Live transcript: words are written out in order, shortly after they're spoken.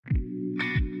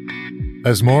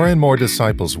As more and more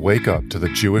disciples wake up to the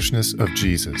Jewishness of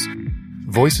Jesus,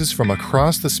 voices from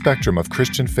across the spectrum of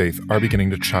Christian faith are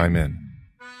beginning to chime in.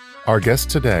 Our guests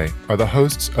today are the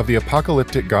hosts of the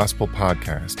Apocalyptic Gospel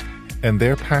podcast, and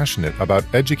they're passionate about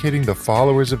educating the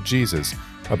followers of Jesus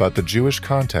about the Jewish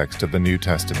context of the New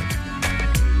Testament.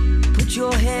 Put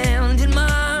your hand in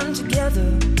mine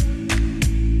together.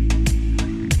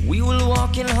 We will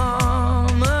walk in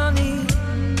harmony.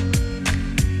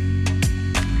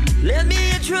 Let me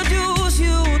introduce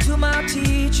you to my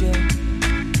teacher,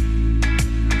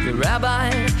 the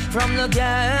rabbi from the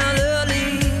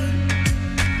Galilee.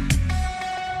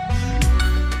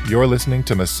 You're listening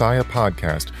to Messiah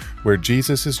Podcast, where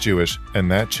Jesus is Jewish and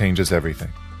that changes everything.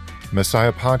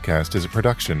 Messiah Podcast is a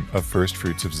production of First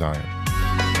Fruits of Zion.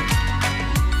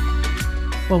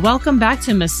 Well, welcome back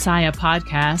to Messiah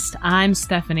Podcast. I'm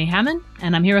Stephanie Hammond,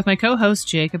 and I'm here with my co-host,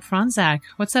 Jacob Franzak.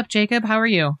 What's up, Jacob? How are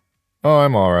you? Oh,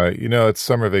 I'm all right. You know, it's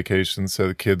summer vacation, so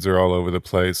the kids are all over the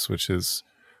place, which is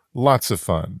lots of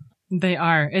fun. They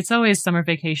are. It's always summer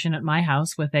vacation at my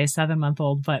house with a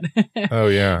 7-month-old, but... Oh,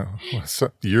 yeah. Well, so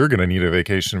you're going to need a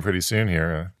vacation pretty soon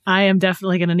here. I am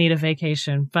definitely going to need a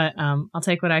vacation, but I'll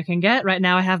take what I can get. Right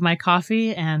now I have my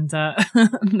coffee, and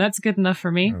that's good enough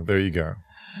for me. Oh, there you go.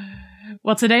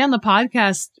 Well, today on the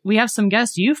podcast, we have some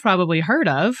guests you've probably heard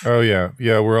of. Oh, yeah.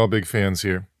 Yeah, we're all big fans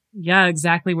here. Yeah,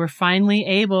 exactly. We're finally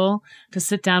able to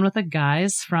sit down with the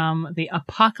guys from the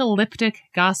Apocalyptic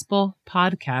Gospel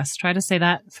podcast. Try to say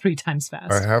that 3 times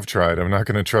fast. I have tried. I'm not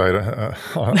going to try it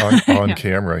on Yeah.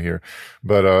 camera here.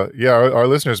 But yeah, our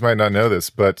listeners might not know this,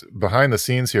 but behind the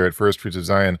scenes here at First Fruits of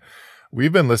Zion,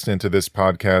 we've been listening to this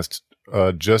podcast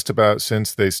just about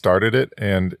since they started it,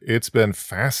 and it's been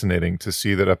fascinating to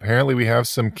see that apparently we have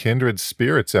some kindred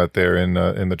spirits out there in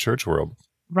the church world.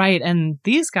 Right. And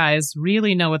these guys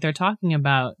really know what they're talking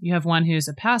about. You have one who's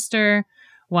a pastor,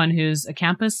 one who's a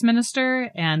campus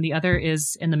minister, and the other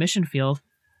is in the mission field.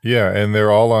 Yeah, and they're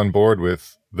all on board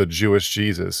with the Jewish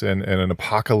Jesus and an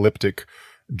apocalyptic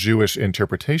Jewish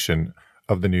interpretation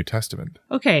of the New Testament.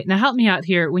 Okay, now help me out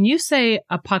here. When you say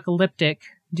apocalyptic,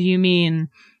 do you mean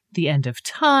the end of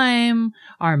time,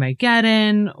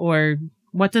 Armageddon, or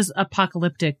what does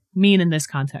apocalyptic mean in this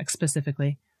context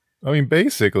specifically? I mean,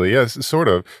 basically, yes, sort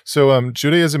of. So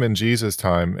Judaism in Jesus'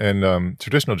 time and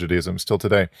traditional Judaism still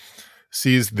today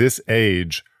sees this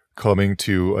age coming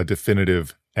to a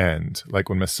definitive end. Like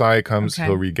when Messiah comes, Okay.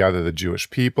 He'll regather the Jewish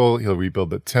people, he'll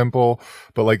rebuild the temple,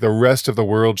 but like the rest of the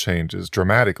world changes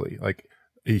dramatically. Like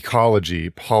ecology,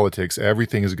 politics,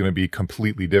 everything is going to be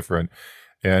completely different.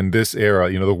 And this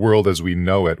era, the world as we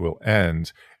know it will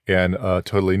end, and a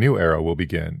totally new era will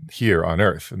begin here on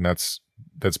earth. And that's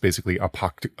basically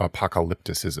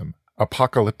apocalypticism.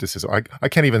 Apocalypticism. I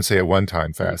can't even say it one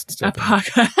time fast.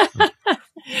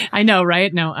 I know,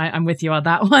 right? No, I'm with you on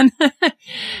that one.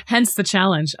 Hence the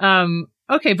challenge.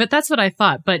 Okay, but that's what I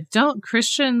thought. But don't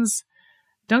Christians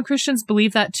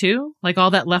believe that too? Like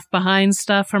all that left behind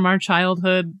stuff from our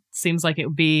childhood seems like it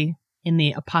would be in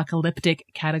the apocalyptic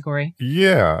category.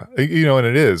 Yeah, and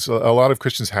it is. A lot of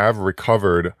Christians have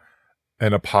recovered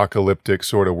an apocalyptic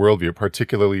sort of worldview,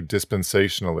 particularly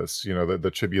dispensationalists,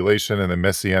 the tribulation and the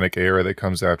messianic era that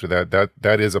comes after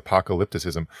that is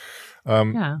apocalypticism.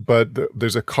 Yeah. But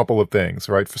there's a couple of things,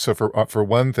 right? So for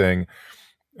one thing,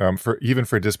 for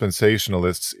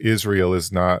dispensationalists, Israel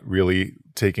is not really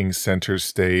taking center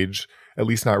stage, at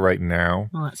least not right now.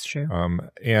 Well, that's true.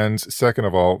 And second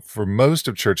of all, for most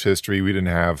of church history, we didn't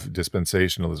have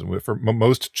dispensationalism. For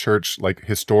most church, like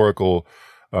historical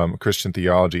Christian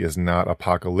theology is not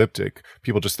apocalyptic.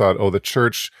 People just thought, the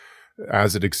church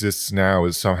as it exists now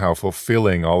is somehow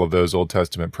fulfilling all of those Old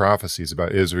Testament prophecies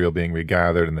about Israel being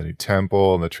regathered and the new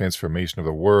temple and the transformation of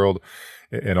the world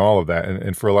and all of that.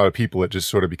 And for a lot of people, it just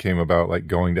sort of became about like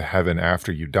going to heaven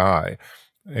after you die.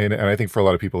 And I think for a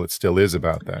lot of people, it still is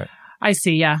about that. I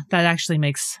see. Yeah, that actually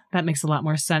makes a lot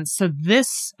more sense. So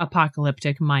this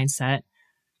apocalyptic mindset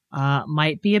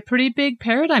might be a pretty big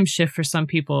paradigm shift for some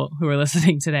people who are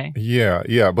listening today.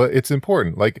 Yeah, but it's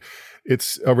important. Like,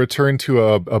 it's a return to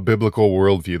a biblical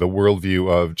worldview, the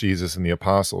worldview of Jesus and the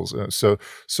apostles.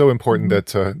 So important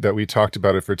that we talked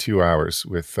about it for 2 hours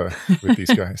with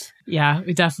these guys. Yeah,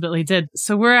 we definitely did.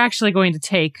 So we're actually going to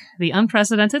take the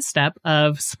unprecedented step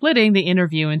of splitting the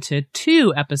interview into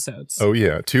 2 episodes. Oh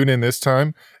yeah, tune in this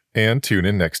time and tune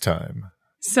in next time.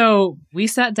 So we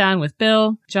sat down with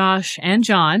Bill, Josh, and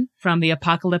John from the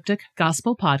Apocalyptic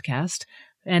Gospel podcast,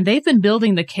 and they've been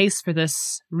building the case for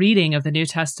this reading of the New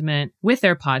Testament with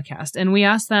their podcast. And we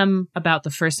asked them about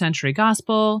the first century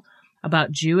gospel,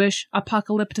 about Jewish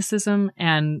apocalypticism,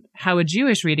 and how a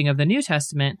Jewish reading of the New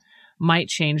Testament might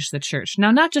change the church. Now,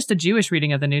 not just a Jewish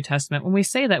reading of the New Testament. When we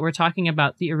say that, we're talking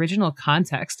about the original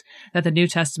context that the New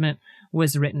Testament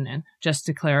was written in, just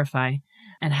to clarify,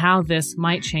 and how this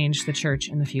might change the church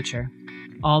in the future.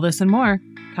 All this and more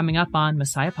coming up on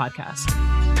Messiah Podcast.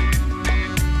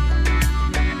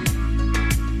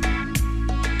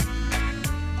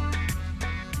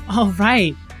 All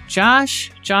right.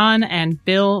 Josh, John, and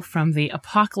Bill from the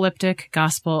Apocalyptic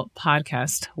Gospel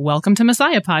Podcast. Welcome to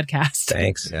Messiah Podcast.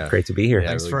 Thanks. Yeah. Great to be here. Yeah,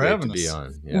 Thanks really for having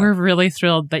us. Yeah. We're really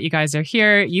thrilled that you guys are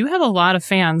here. You have a lot of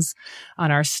fans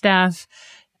on our staff.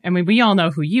 I mean, we all know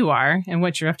who you are and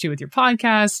what you're up to with your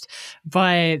podcast.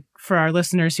 But for our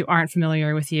listeners who aren't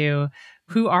familiar with you,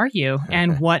 who are you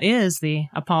and what is the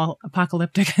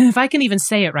Apocalyptic, if I can even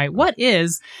say it right, what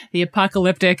is the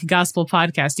Apocalyptic Gospel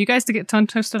Podcast? Do you guys get tongue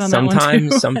twisted on that one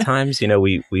too? Sometimes,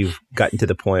 we've gotten to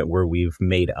the point where we've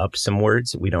made up some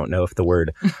words. We don't know if the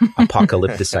word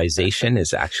apocalypticization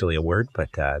is actually a word,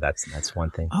 but that's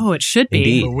one thing. Oh, it should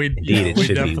be. Indeed, it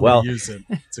should be. Well, use it.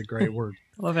 It's a great word.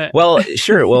 Love it. Well,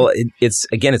 sure. Well, it's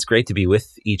great to be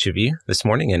with each of you this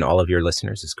morning, and all of your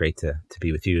listeners. It's great to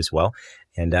be with you as well.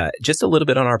 And just a little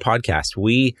bit on our podcast,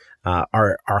 we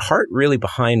our heart really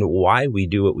behind why we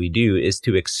do what we do is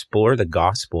to explore the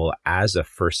gospel as a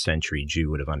first century Jew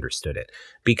would have understood it.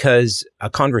 Because a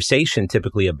conversation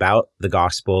typically about the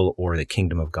gospel or the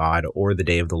kingdom of God or the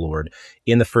day of the Lord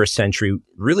in the first century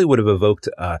really would have evoked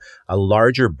a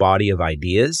larger body of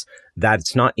ideas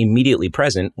that's not immediately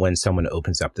present when someone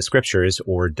opens up the scriptures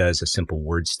or does a simple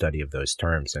word study of those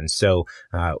terms. And so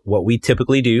what we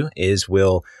typically do is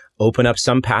we'll open up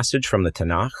some passage from the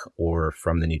Tanakh or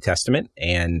from the New Testament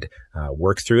and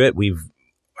work through it.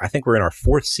 I think we're in our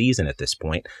fourth season at this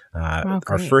point.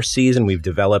 Our first season, we've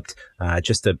developed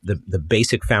just the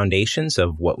basic foundations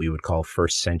of what we would call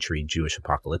first century Jewish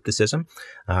apocalypticism,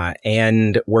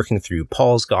 and working through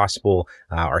Paul's gospel.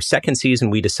 Our second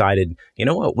season, we decided, you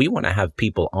know what, we want to have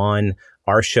people on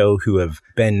our show who have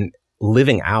been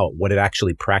living out what it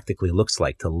actually practically looks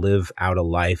like to live out a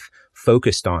life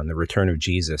focused on the return of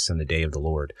Jesus and the day of the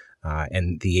Lord,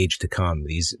 and the age to come.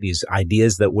 These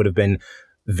ideas that would have been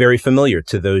very familiar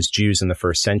to those Jews in the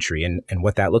first century and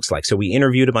what that looks like. So we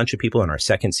interviewed a bunch of people in our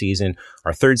second season.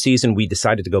 Our third season, we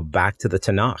decided to go back to the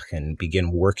Tanakh and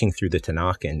begin working through the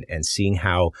Tanakh and seeing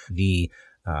how the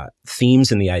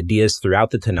themes and the ideas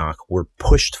throughout the Tanakh were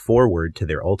pushed forward to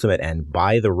their ultimate end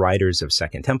by the writers of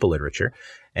Second Temple literature.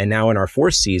 And now in our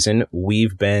fourth season,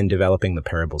 we've been developing the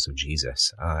parables of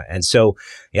Jesus. And so,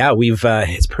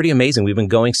 it's pretty amazing. We've been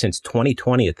going since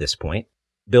 2020 at this point.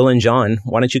 Bill and John,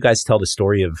 why don't you guys tell the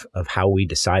story of how we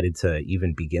decided to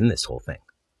even begin this whole thing?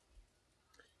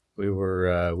 We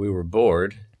were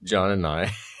bored, John and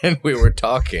I, and we were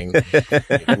talking.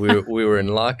 we were in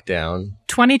lockdown.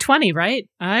 2020, right?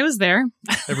 I was there.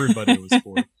 Everybody was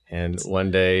bored. And one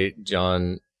day,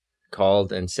 John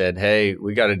called and said, "Hey,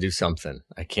 we got to do something.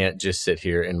 I can't just sit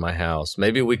here in my house.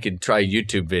 Maybe we could try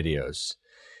YouTube videos."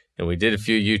 And we did a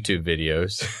few YouTube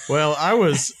videos. Well, I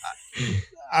was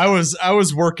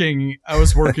working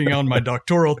on my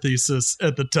doctoral thesis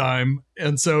at the time,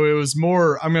 and so it was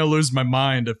more, I'm going to lose my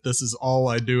mind if this is all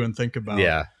I do and think about.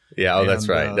 Yeah. Oh, that's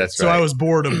right. So I was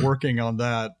bored of working on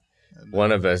that.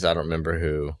 One of us, I don't remember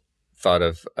who, thought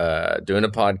of doing a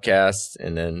podcast,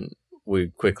 and then we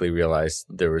quickly realized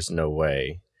there was no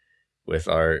way with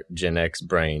our Gen X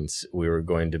brains we were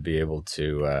going to be able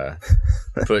to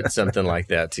put something like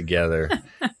that together.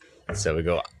 So we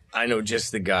go, I know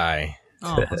just the guy.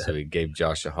 Oh. So we gave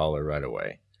Josh a holler right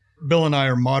away. Bill and I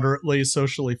are moderately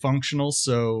socially functional,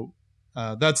 so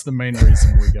that's the main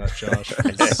reason we got Josh.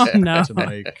 To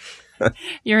make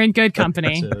You're in good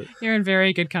company. You're in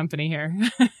very good company here.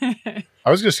 I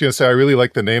was just going to say, I really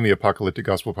like the name, the Apocalyptic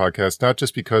Gospel Podcast, not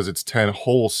just because it's 10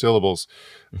 whole syllables,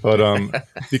 but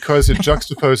because it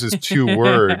juxtaposes two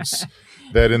words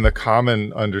that in the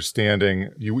common understanding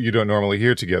you don't normally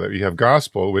hear together. You have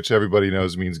gospel, which everybody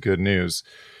knows means good news.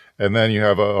 And then you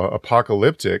have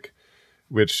apocalyptic,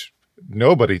 which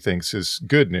nobody thinks is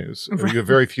good news. Right.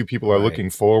 Very few people are looking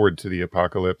forward to the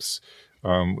apocalypse.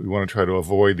 We want to try to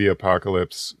avoid the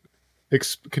apocalypse.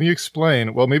 Can you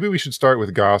explain? Well, maybe we should start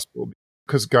with gospel,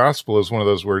 because gospel is one of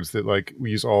those words that we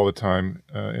use all the time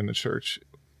in the church.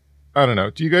 I don't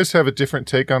know. Do you guys have a different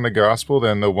take on the gospel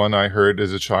than the one I heard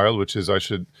as a child, which is I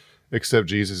should accept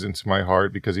Jesus into my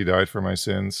heart because he died for my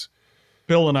sins?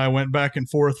 Bill and I went back and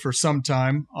forth for some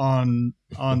time on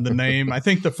the name. I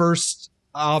think the first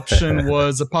option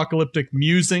was Apocalyptic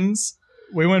Musings.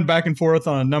 We went back and forth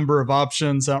on a number of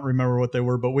options. I don't remember what they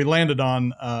were, but we landed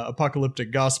on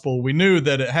Apocalyptic Gospel. We knew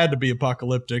that it had to be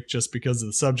apocalyptic just because of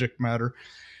the subject matter.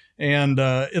 And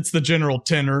it's the general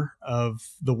tenor of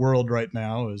the world right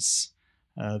now as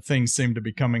things seem to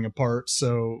be coming apart.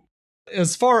 So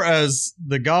as far as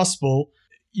the gospel,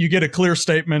 you get a clear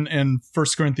statement in 1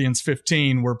 Corinthians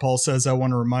 15 where Paul says, I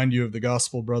want to remind you of the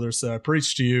gospel, brothers, that I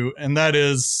preached to you. And that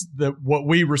is that what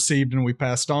we received and we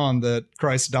passed on, that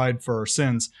Christ died for our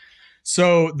sins.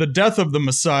 So the death of the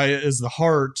Messiah is the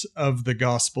heart of the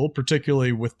gospel,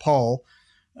 particularly with Paul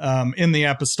in the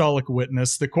apostolic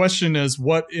witness. The question is,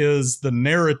 what is the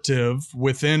narrative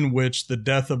within which the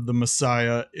death of the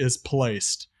Messiah is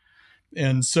placed?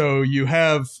 And so you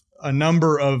have a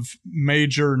number of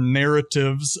major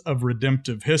narratives of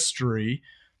redemptive history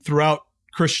throughout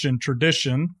Christian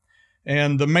tradition.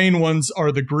 And the main ones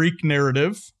are the Greek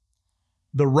narrative,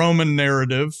 the Roman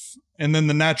narrative, and then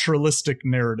the naturalistic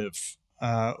narrative,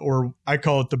 or I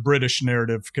call it the British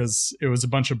narrative because it was a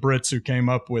bunch of Brits who came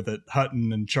up with it,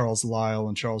 Hutton and Charles Lyell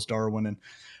and Charles Darwin. And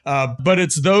but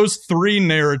it's those three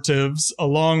narratives,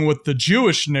 along with the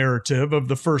Jewish narrative of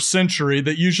the first century,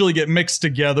 that usually get mixed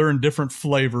together in different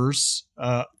flavors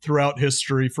throughout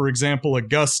history. For example,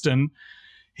 Augustine,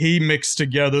 he mixed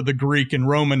together the Greek and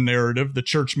Roman narrative, the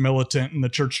church militant and the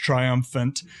church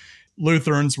triumphant.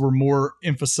 Lutherans were more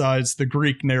emphasized the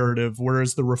Greek narrative,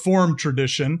 whereas the Reformed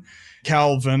tradition,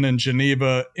 Calvin and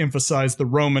Geneva, emphasized the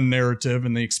Roman narrative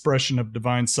and the expression of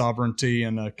divine sovereignty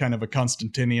and a kind of a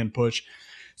Constantinian push.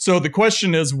 So the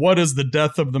question is, what is the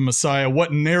death of the Messiah?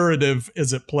 What narrative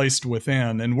is it placed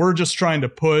within? And we're just trying to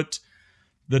put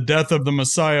the death of the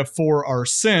Messiah for our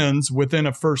sins within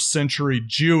a first century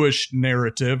Jewish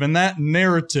narrative. And that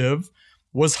narrative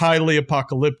was highly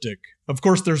apocalyptic. Of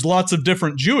course, there's lots of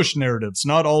different Jewish narratives.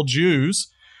 Not all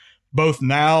Jews, both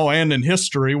now and in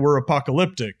history, were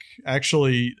apocalyptic.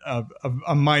 Actually,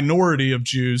 a minority of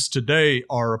Jews today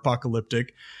are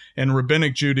apocalyptic. And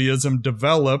Rabbinic Judaism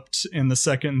developed in the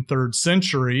 2nd and 3rd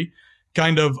century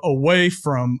kind of away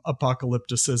from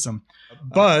apocalypticism.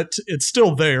 But it's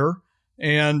still there.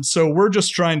 And so we're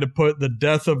just trying to put the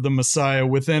death of the Messiah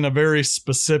within a very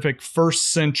specific first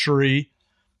century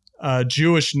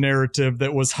Jewish narrative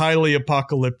that was highly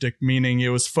apocalyptic, meaning it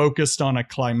was focused on a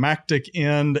climactic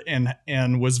end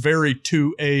and was very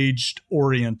two-aged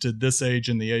oriented, this age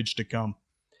and the age to come.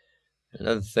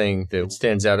 Another thing that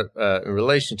stands out in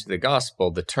relation to the gospel,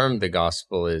 the term the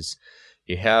gospel is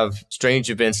you have strange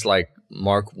events like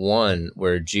Mark 1,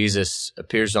 where Jesus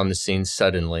appears on the scene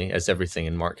suddenly, as everything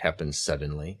in Mark happens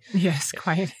suddenly. Yes,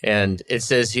 quite. And it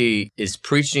says he is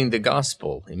preaching the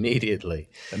gospel immediately.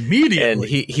 Immediately. And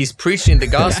he's preaching the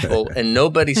gospel, and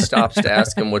nobody stops to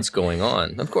ask him what's going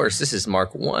on. Of course, this is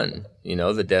Mark 1. You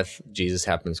know, the death of Jesus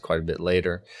happens quite a bit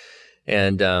later.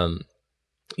 And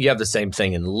you have the same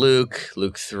thing in Luke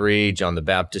 3, John the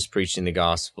Baptist preaching the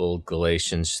gospel,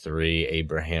 Galatians 3,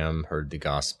 Abraham heard the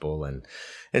gospel. And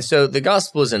so the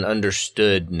gospel is an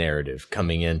understood narrative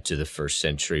coming into the first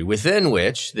century within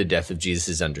which the death of Jesus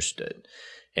is understood.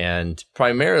 And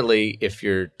primarily, if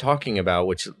you're talking about,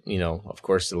 which, you know, of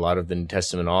course, a lot of the New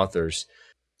Testament authors,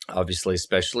 obviously,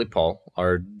 especially Paul,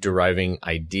 are deriving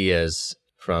ideas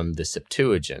from the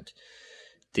Septuagint.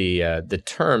 The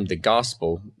term, the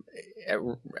gospel,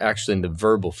 actually in the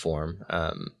verbal form,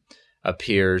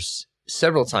 appears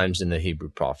several times in the Hebrew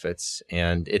prophets,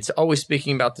 and it's always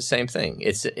speaking about the same thing.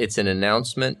 It's an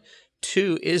announcement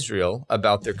to Israel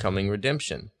about their coming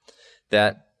redemption,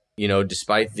 that, you know,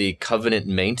 despite the covenant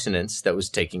maintenance that was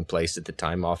taking place at the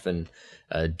time, often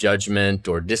judgment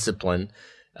or discipline,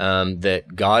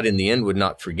 that God in the end would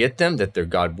not forget them, that their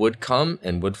God would come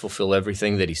and would fulfill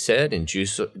everything that he said, and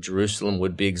Jerusalem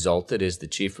would be exalted as the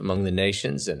chief among the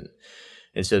nations. And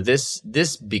so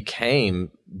this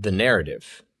became the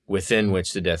narrative within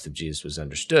which the death of Jesus was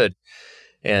understood.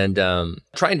 And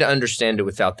trying to understand it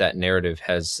without that narrative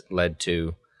has led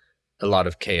to a lot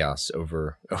of chaos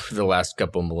over the last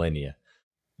couple millennia.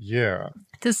 Yeah.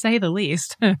 To say the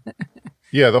least.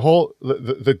 Yeah,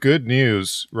 the good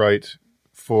news, right,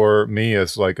 for me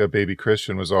as like a baby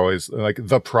Christian was always like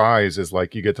the prize is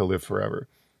like you get to live forever.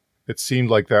 It seemed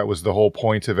like that was the whole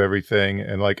point of everything.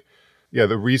 And like, yeah,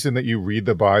 the reason that you read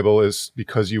the Bible is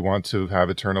because you want to have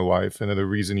eternal life. And the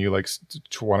reason you like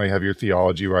want to have your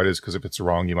theology right is because if it's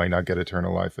wrong, you might not get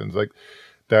eternal life. And like,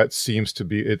 that seems to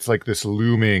be, it's like this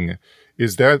looming.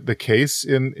 Is that the case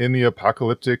in the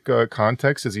apocalyptic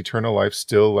context? Is eternal life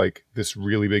still like this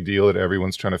really big deal that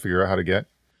everyone's trying to figure out how to get?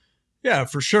 Yeah,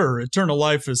 for sure. Eternal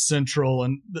life is central,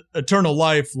 and eternal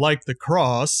life, like the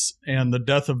cross and the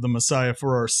death of the Messiah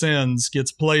for our sins,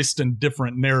 gets placed in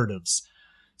different narratives.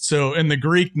 So in the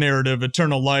Greek narrative,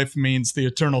 eternal life means the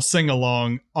eternal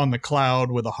sing-along on the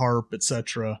cloud with a harp,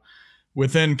 etc.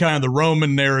 within kind of the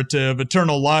Roman narrative,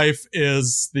 eternal life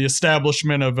is the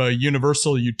establishment of a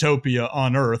universal utopia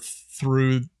on earth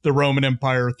through the Roman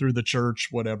Empire, through the church,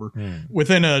 whatever.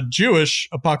 Within a Jewish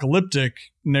apocalyptic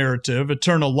narrative,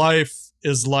 eternal life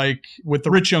is like with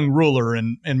the rich young ruler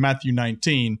in Matthew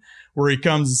 19, where he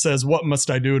comes and says, "What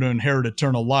must I do to inherit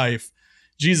eternal life?"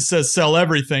 Jesus says, "Sell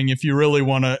everything if you really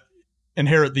want to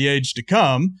inherit the age to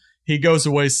come." He goes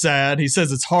away sad. He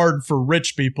says it's hard for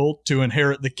rich people to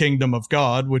inherit the kingdom of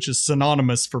God, which is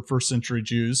synonymous for first century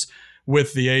Jews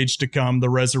with the age to come, the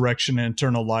resurrection and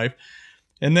eternal life.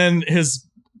 And then his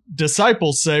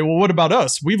disciples say, "Well, what about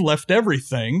us? We've left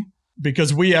everything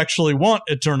because we actually want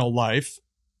eternal life."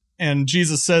 And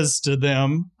Jesus says to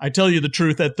them, "I tell you the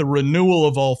truth, at the renewal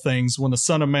of all things, when the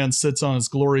Son of Man sits on his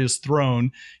glorious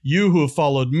throne, you who have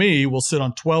followed me will sit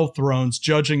on 12 thrones,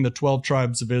 judging the 12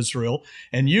 tribes of Israel.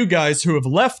 And you guys who have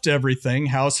left everything,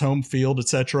 house, home, field,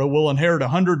 etc., will inherit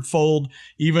 100-fold,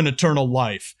 even eternal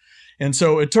life." And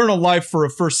so eternal life for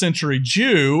a first century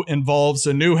Jew involves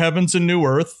a new heavens and new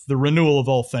earth, the renewal of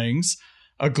all things,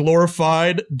 a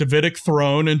glorified Davidic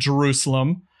throne in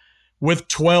Jerusalem, with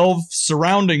 12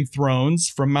 surrounding thrones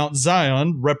from Mount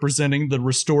Zion representing the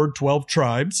restored 12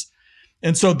 tribes.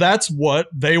 And so that's what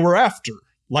they were after.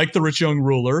 Like the rich young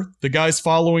ruler, the guys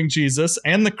following Jesus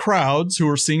and the crowds who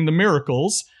are seeing the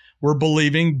miracles were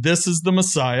believing this is the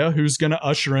Messiah who's going to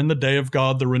usher in the day of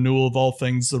God, the renewal of all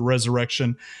things, the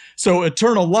resurrection. So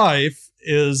eternal life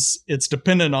it's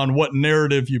dependent on what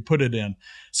narrative you put it in.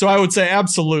 So I would say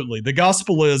absolutely. The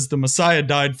gospel is the Messiah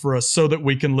died for us so that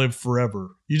we can live forever.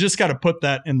 You just got to put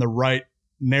that in the right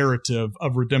narrative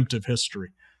of redemptive history.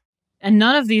 And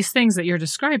none of these things that you're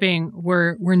describing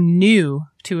were new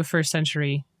to a first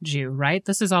century Jew, right?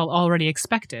 This is all already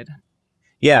expected.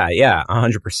 Yeah,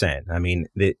 100%. I mean,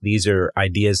 these are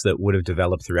ideas that would have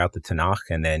developed throughout the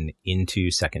Tanakh and then into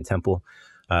Second Temple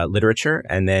literature.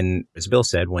 And then, as Bill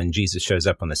said, when Jesus shows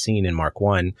up on the scene in Mark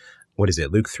 1, what is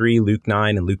it? Luke 3, Luke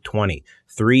 9, and Luke 20.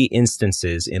 3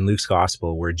 instances in Luke's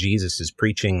gospel where Jesus is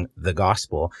preaching the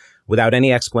gospel without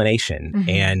any explanation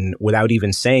and without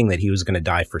even saying that he was going to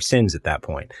die for sins at that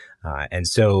point. And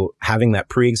so having that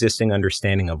pre-existing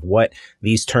understanding of what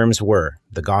these terms were,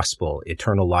 the gospel,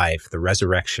 eternal life, the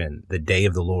resurrection, the day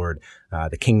of the Lord,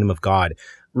 the kingdom of God,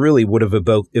 really would have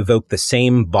evoked the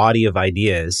same body of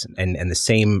ideas and the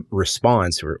same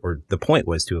response, or the point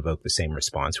was to evoke the same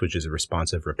response, which is a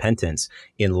response of repentance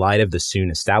in light of the soon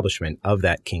establishment of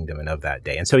that kingdom and of that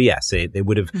day. And so, yes, they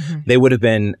would have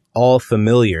been all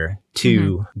familiar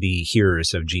to the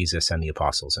hearers of Jesus and the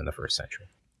apostles in the first century.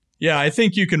 Yeah, I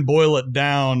think you can boil it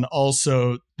down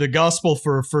also. The gospel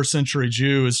for a first century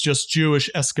Jew is just Jewish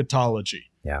eschatology.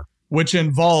 Yeah. Which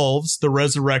involves the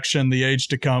resurrection, the age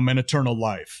to come, and eternal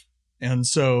life. And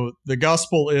so the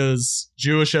gospel is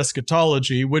Jewish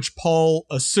eschatology, which Paul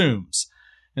assumes.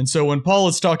 And so when Paul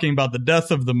is talking about the death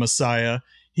of the Messiah,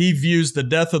 he views the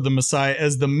death of the Messiah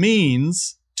as the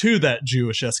means to that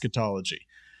Jewish eschatology,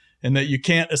 and that you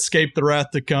can't escape the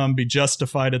wrath to come, be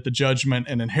justified at the judgment,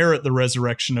 and inherit the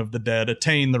resurrection of the dead,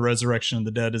 attain the resurrection of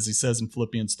the dead, as he says in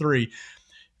Philippians 3,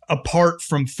 apart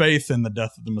from faith in the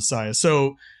death of the Messiah.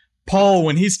 So Paul,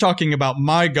 when he's talking about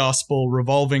my gospel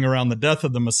revolving around the death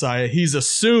of the Messiah, he's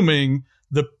assuming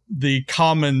the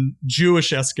common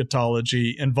Jewish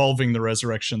eschatology involving the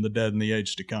resurrection of the dead and the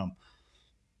age to come.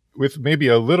 With maybe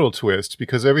a little twist,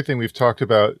 because everything we've talked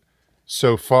about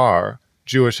so far,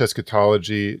 Jewish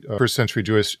eschatology, first century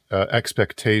Jewish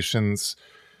expectations,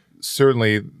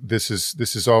 certainly this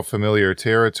is all familiar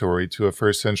territory to a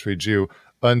first century Jew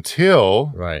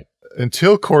until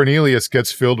Cornelius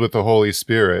gets filled with the Holy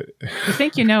Spirit. You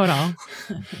think you know it all.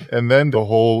 And then the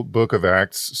whole book of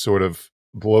Acts sort of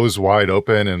blows wide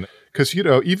open. And because,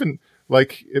 even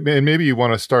like, and maybe you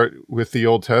want to start with the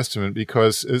Old Testament,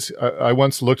 because I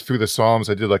once looked through the Psalms.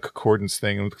 I did like a concordance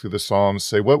thing and looked through the Psalms,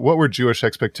 say what were Jewish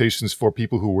expectations for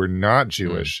people who were not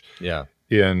Jewish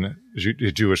in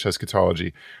Jewish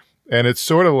eschatology. And it's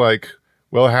sort of like,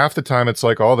 well, half the time it's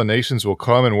like all the nations will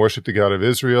come and worship the God of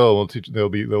Israel. They'll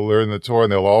learn the Torah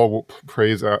and they'll all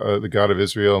praise the God of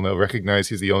Israel and they'll recognize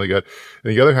He's the only God.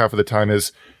 And the other half of the time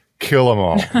is kill them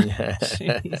all.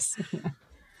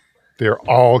 They're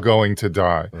all going to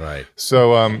die. Right.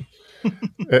 So, and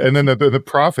then the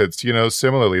prophets,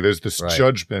 similarly, there's this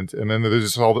judgment, and then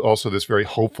there's also this very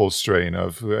hopeful strain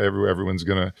of everyone's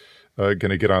gonna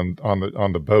get on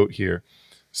the boat here.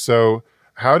 So,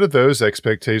 how do those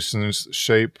expectations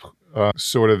shape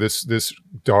sort of this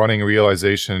dawning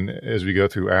realization as we go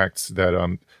through Acts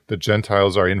that the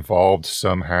Gentiles are involved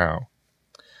somehow?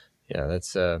 Yeah,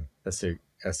 that's a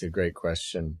That's a great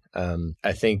question.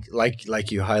 I think, like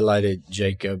you highlighted,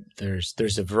 Jacob,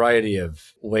 there's a variety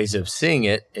of ways of seeing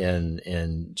it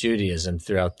in Judaism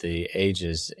throughout the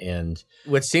ages, and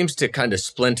what seems to kind of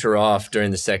splinter off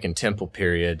during the Second Temple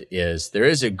period is there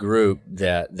is a group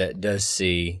that does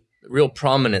see real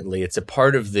prominently. It's a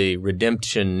part of the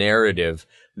redemption narrative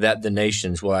that the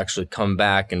nations will actually come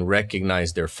back and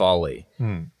recognize their folly.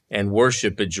 And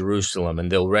worship at Jerusalem,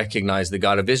 and they'll recognize the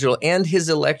God of Israel and his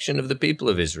election of the people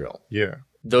of Israel. Yeah.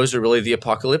 Those are really the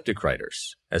apocalyptic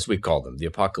writers, as we call them, the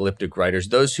apocalyptic writers,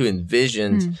 those who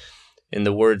envisioned, in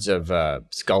the words of a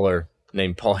scholar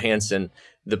named Paul Hansen,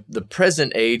 the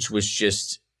present age was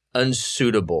just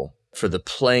unsuitable for the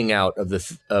playing out of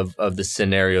the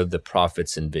scenario the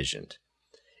prophets envisioned.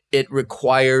 It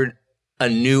required a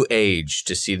new age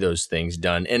to see those things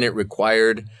done, and it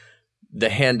required the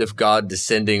hand of God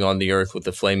descending on the earth with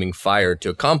a flaming fire to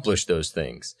accomplish those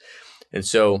things. And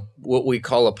so what we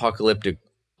call apocalyptic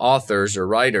authors or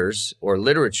writers or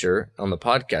literature on the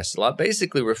podcast a lot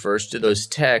basically refers to those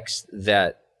texts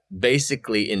that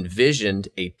basically envisioned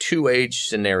a two-age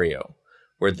scenario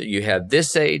where you had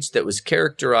this age that was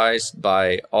characterized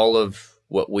by all of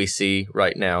what we see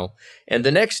right now, and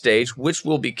the next stage, which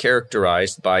will be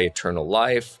characterized by eternal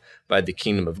life, by the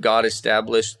kingdom of God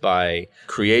established, by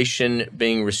creation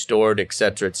being restored, et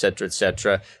cetera, et cetera, et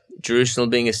cetera. Jerusalem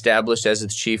being established as the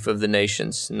chief of the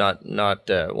nations, not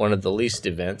one of the least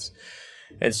events.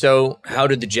 And so how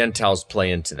did the Gentiles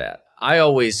play into that? I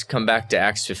always come back to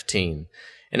Acts 15.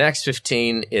 And Acts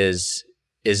 15 is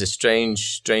a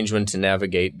strange one to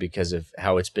navigate because of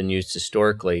how it's been used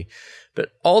historically.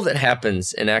 But all that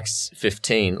happens in Acts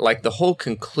 15, like the whole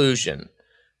conclusion,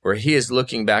 where he is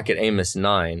looking back at Amos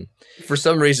 9. For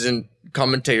some reason,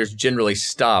 commentators generally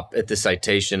stop at the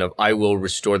citation of, I will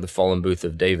restore the fallen booth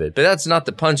of David. But that's not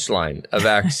the punchline of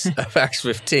Acts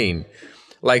 15.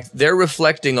 Like, they're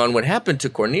reflecting on what happened to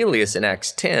Cornelius in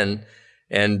Acts 10,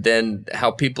 and then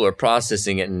how people are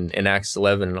processing it in Acts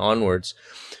 11 and onwards.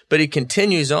 But he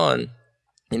continues on,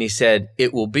 and he said,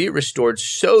 it will be restored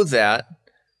so that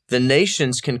the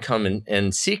nations can come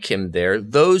and seek him there,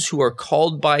 those who are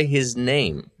called by his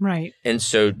name. Right. And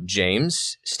so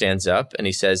James stands up and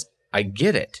he says, I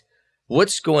get it.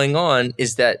 What's going on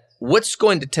is that what's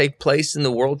going to take place in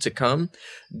the world to come,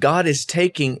 God is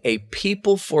taking a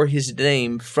people for his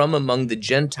name from among the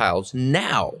Gentiles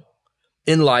now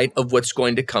in light of what's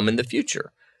going to come in the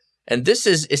future. And this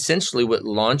is essentially what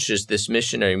launches this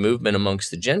missionary movement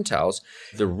amongst the Gentiles,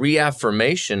 the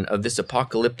reaffirmation of this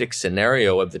apocalyptic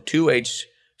scenario of the two-age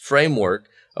framework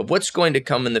of what's going to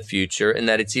come in the future, and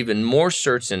that it's even more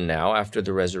certain now after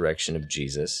the resurrection of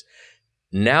Jesus.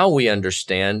 Now we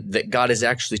understand that God is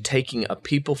actually taking a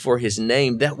people for his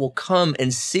name that will come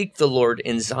and seek the Lord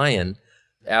in Zion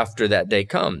after that day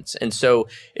comes. And so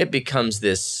it becomes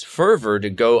this fervor to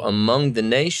go among the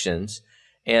nations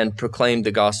and proclaim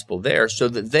the gospel there so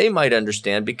that they might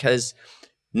understand, because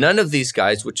none of these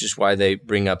guys, which is why they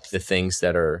bring up the things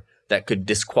that could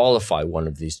disqualify one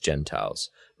of these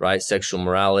Gentiles, right? Sexual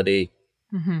morality,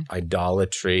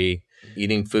 idolatry,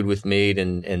 eating food with meat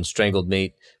and strangled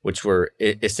meat, which were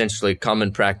essentially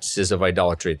common practices of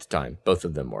idolatry at the time. Both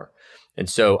of them were. And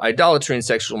so idolatry and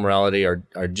sexual morality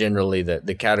are generally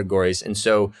the categories. And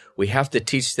so we have to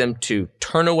teach them to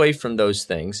turn away from those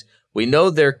things. We know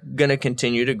they're going to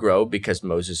continue to grow because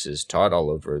Moses is taught all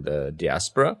over the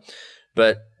diaspora,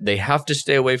 but they have to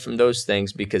stay away from those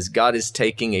things because God is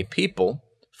taking a people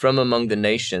from among the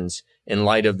nations in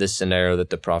light of this scenario that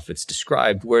the prophets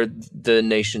described, where the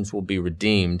nations will be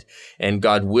redeemed, and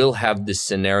God will have this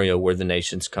scenario where the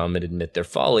nations come and admit their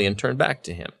folly and turn back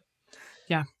to him.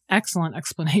 Yeah, excellent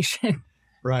explanation.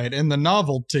 Right. And the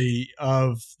novelty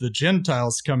of the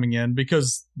Gentiles coming in,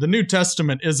 because the New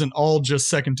Testament isn't all just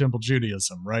Second Temple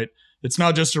Judaism, right? It's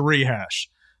not just a rehash.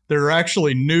 There are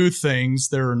actually new things.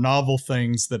 There are novel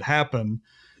things that happen.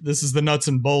 This is the nuts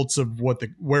and bolts of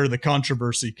where the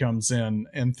controversy comes in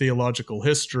theological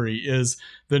history, is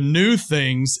the new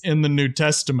things in the New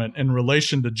Testament in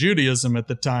relation to Judaism at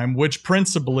the time, which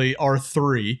principally are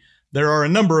three. There are a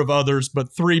number of others,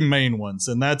 but three main ones,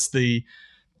 and that's the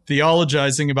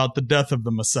theologizing about the death of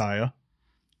the Messiah,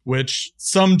 which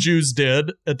some Jews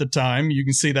did at the time. You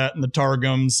can see that in the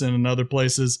Targums and in other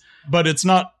places, but it's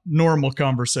not normal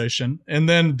conversation. And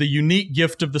then the unique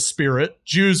gift of the Spirit.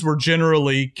 Jews were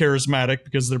generally charismatic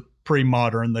because they're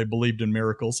pre-modern. They believed in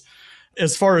miracles.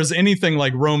 As far as anything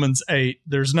like Romans 8,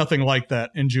 there's nothing like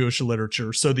that in Jewish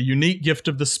literature. So the unique gift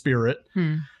of the Spirit.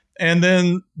 And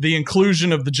then the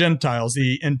inclusion of the Gentiles,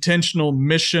 the intentional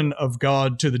mission of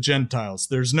God to the Gentiles.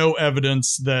 There's no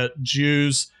evidence that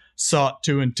Jews sought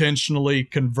to intentionally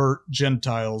convert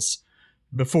Gentiles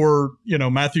before,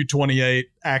 Matthew 28,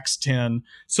 Acts 10.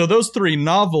 So those three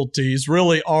novelties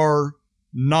really are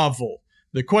novel.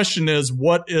 The question is,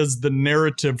 what is the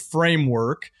narrative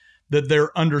framework that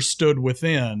they're understood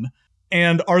within?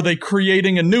 And are they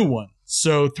creating a new one?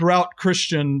 So throughout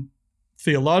Christian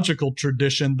theological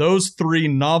tradition, those three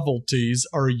novelties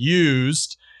are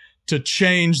used to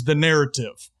change the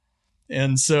narrative.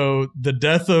 And so the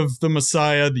death of the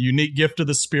Messiah, the unique gift of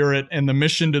the Spirit, and the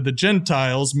mission to the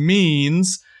Gentiles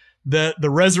means that the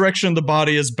resurrection of the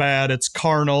body is bad, it's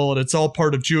carnal, and it's all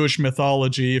part of Jewish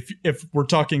mythology, if we're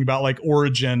talking about like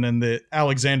Origen and the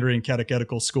Alexandrian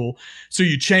Catechetical School. So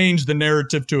you change the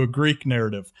narrative to a Greek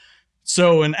narrative.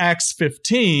 So in Acts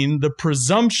 15, the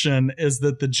presumption is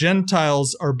that the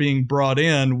Gentiles are being brought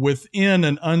in within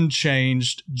an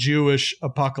unchanged Jewish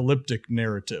apocalyptic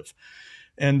narrative,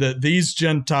 and that these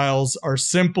Gentiles are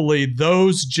simply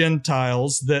those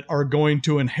Gentiles that are going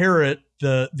to inherit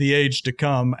the age to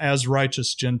come as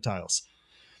righteous Gentiles.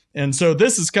 And so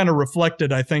this is kind of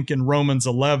reflected, I think, in Romans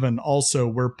 11 also,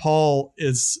 where Paul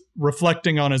is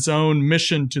reflecting on his own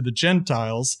mission to the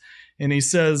Gentiles. And he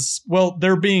says, well,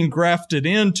 they're being grafted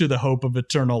into the hope of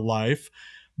eternal life,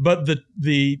 but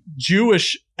the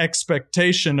Jewish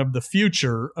expectation of the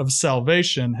future of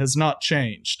salvation has not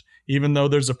changed, even though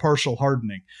there's a partial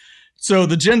hardening. So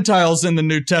the Gentiles in the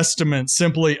New Testament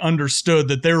simply understood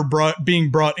that they were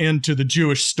being brought into the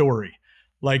Jewish story.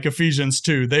 Like Ephesians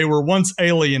 2, they were once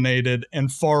alienated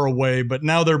and far away, but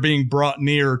now they're being brought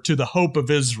near to the hope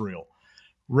of Israel,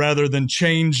 rather than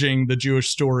changing the Jewish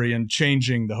story and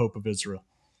changing the hope of Israel.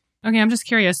 Okay, I'm just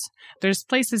curious. There's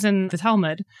places in the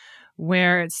Talmud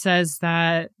where it says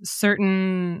that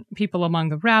certain people among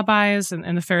the rabbis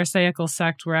and the Pharisaical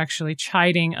sect were actually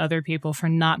chiding other people for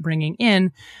not bringing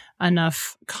in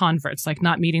enough converts, like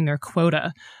not meeting their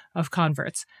quota of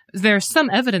converts. There's some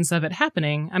evidence of it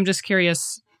happening. I'm just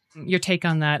curious your take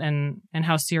on that and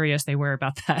how serious they were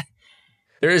about that.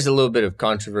 There is a little bit of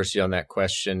controversy on that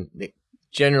question.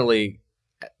 Generally,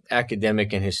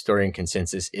 academic and historian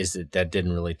consensus is that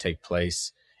didn't really take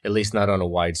place, at least not on a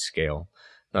wide scale,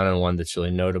 not on one that's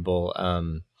really notable.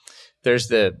 There's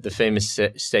the famous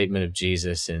statement of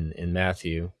Jesus in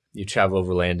Matthew, you travel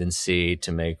over land and sea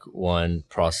to make one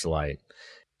proselyte.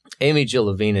 Amy Jill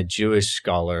Levine, a Jewish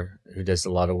scholar who does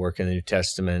a lot of work in the New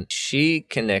Testament, she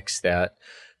connects that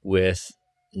with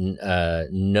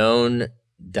known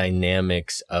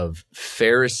dynamics of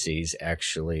Pharisees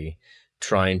actually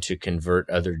trying to convert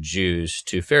other Jews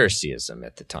to Phariseeism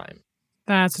at the time.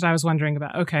 That's what I was wondering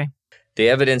about. Okay. The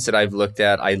evidence that I've looked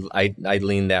at, I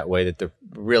lean that way, that there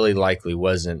really likely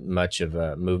wasn't much of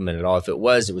a movement at all. If it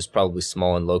was probably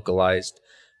small and localized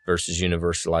versus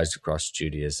universalized across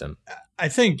Judaism. I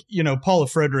think, Paula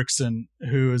Fredrickson,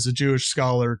 who is a Jewish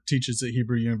scholar, teaches at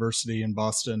Hebrew University in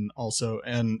Boston also,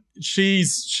 and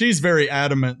she's very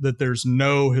adamant that there's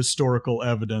no historical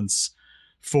evidence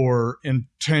for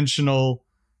intentional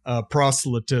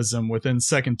proselytism within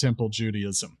Second Temple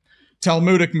Judaism.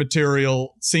 Talmudic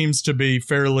material seems to be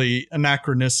fairly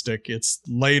anachronistic. It's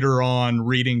later on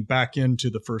reading back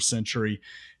into the first century.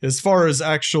 As far as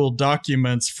actual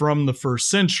documents from the first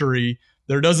century,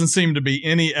 there doesn't seem to be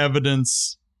any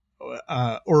evidence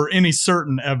or any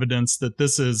certain evidence that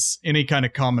this is any kind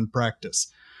of common practice.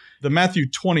 The Matthew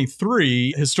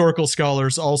 23, historical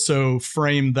scholars also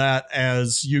frame that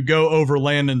as you go over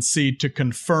land and sea to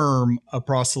confirm a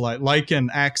proselyte, like in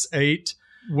Acts 8,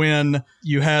 when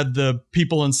you had the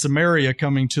people in Samaria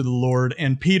coming to the Lord,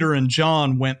 and Peter and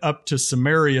John went up to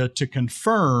Samaria to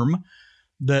confirm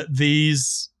that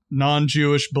these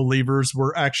non-Jewish believers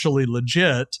were actually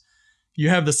legit. You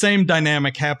have the same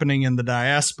dynamic happening in the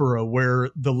diaspora,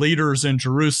 where the leaders in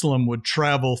Jerusalem would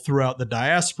travel throughout the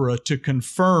diaspora to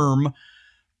confirm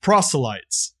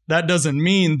proselytes. That doesn't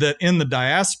mean that in the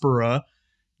diaspora,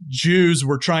 Jews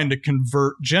were trying to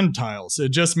convert Gentiles. It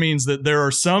just means that there are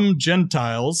some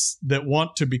Gentiles that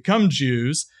want to become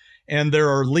Jews, and there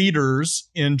are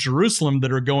leaders in Jerusalem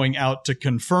that are going out to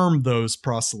confirm those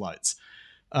proselytes.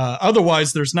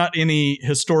 Otherwise, there's not any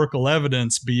historical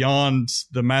evidence beyond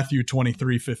the Matthew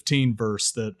 23:15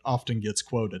 verse that often gets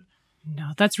quoted.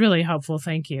 No, that's really helpful.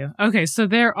 Thank you. Okay, so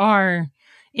there are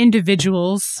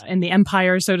individuals in the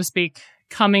empire, so to speak,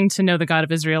 coming to know the God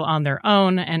of Israel on their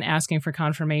own and asking for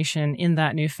confirmation in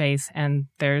that new faith. And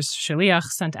there's shaliach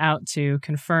sent out to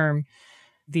confirm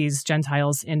these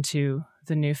Gentiles into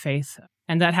the new faith.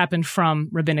 And that happened from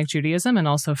Rabbinic Judaism and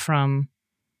also from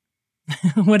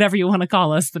whatever you want to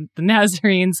call us, the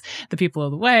Nazarenes, the people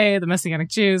of the way, the Messianic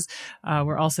Jews,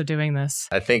 we're also doing this.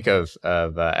 I think of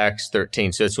Acts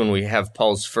 13. So it's when we have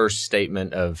Paul's first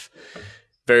statement of,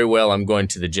 very well, I'm going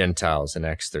to the Gentiles in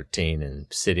Acts 13 and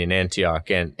city in Antioch.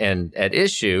 And at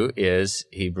issue is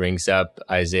he brings up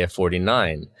Isaiah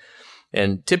 49.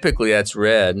 And typically that's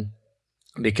read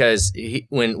because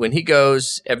when he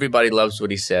goes, everybody loves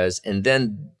what he says. And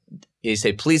then he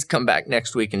say, please come back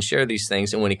next week and share these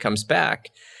things. And when he comes back,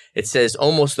 it says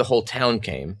almost the whole town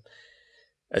came,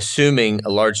 assuming a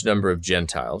large number of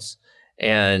Gentiles.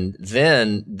 And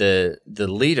then the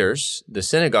leaders, the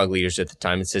synagogue leaders at the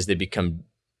time, it says they become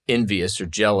envious or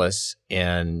jealous.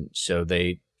 And so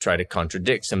they try to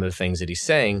contradict some of the things that he's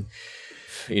saying.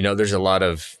 You know, there's a lot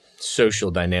of social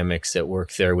dynamics that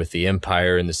work there with the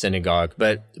empire and the synagogue.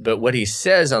 But what he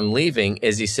says on leaving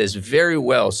is he says, very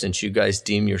well, since you guys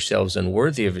deem yourselves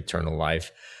unworthy of eternal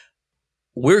life,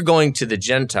 we're going to the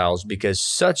Gentiles because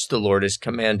such the Lord has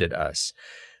commanded us.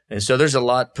 And so there's a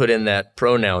lot put in that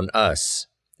pronoun us.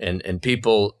 And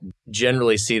people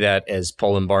generally see that as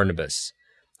Paul and Barnabas.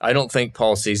 I don't think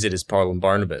Paul sees it as Paul and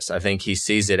Barnabas. I think he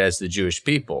sees it as the Jewish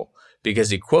people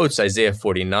because he quotes Isaiah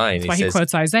 49. That's why he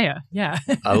quotes Isaiah. Yeah.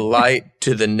 A light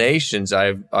to the nations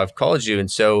I've called you.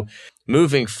 And so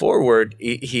moving forward,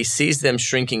 he sees them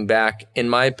shrinking back, in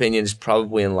my opinion, is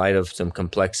probably in light of some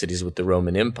complexities with the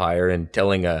Roman Empire and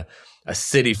telling a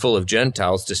city full of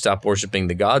Gentiles to stop worshiping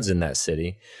the gods in that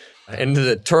city and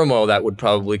the turmoil that would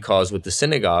probably cause with the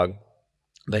synagogue.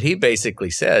 But he basically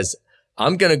says,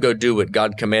 I'm going to go do what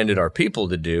God commanded our people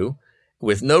to do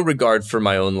with no regard for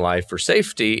my own life or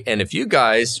safety. And if you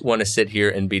guys want to sit here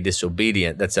and be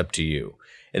disobedient, that's up to you.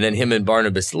 And then him and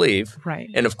Barnabas leave. Right.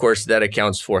 And of course, that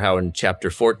accounts for how in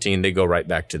chapter 14, they go right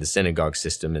back to the synagogue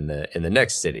system in the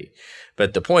next city.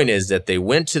 But the point is that they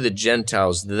went to the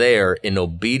Gentiles there in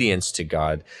obedience to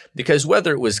God, because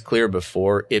whether it was clear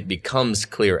before, it becomes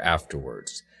clear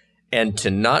afterwards. And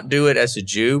to not do it as a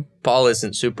Jew, Paul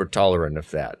isn't super tolerant of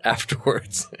that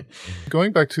afterwards.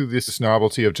 Going back to this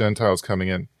novelty of Gentiles coming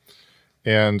in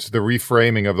and the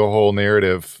reframing of the whole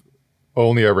narrative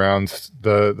only around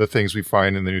the things we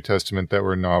find in the New Testament that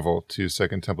were novel to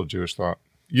Second Temple Jewish thought.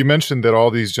 You mentioned that all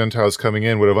these Gentiles coming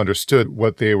in would have understood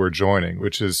what they were joining,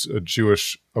 which is a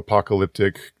Jewish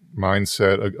apocalyptic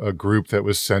mindset, a group that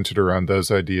was centered around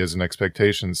those ideas and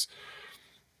expectations.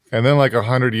 And then like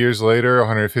 100 years later,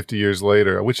 150 years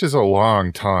later, which is a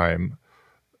long time,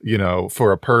 you know,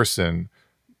 for a person,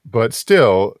 but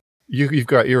still you've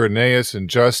got Irenaeus and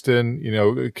Justin, you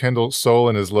know, Kendall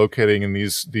Solon is locating in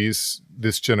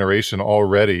this generation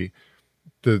already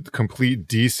the complete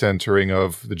decentering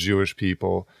of the Jewish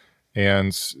people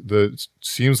and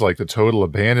seems like the total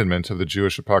abandonment of the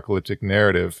Jewish apocalyptic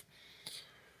narrative.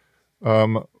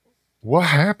 What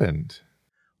happened?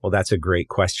 Well, that's a great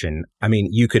question. I mean,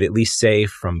 you could at least say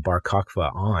from Bar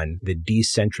Kokhba on, the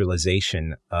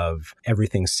decentralization of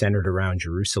everything centered around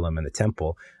Jerusalem and the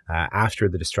temple after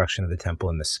the destruction of the temple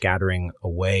and the scattering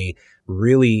away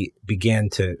really began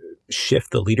to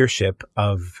shift the leadership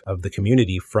of the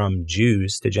community from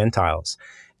Jews to Gentiles.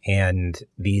 And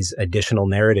these additional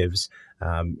narratives,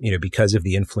 because of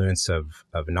the influence of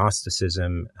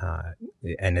Gnosticism,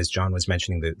 and as John was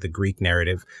mentioning, the Greek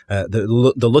narrative, the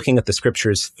looking at the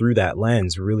scriptures through that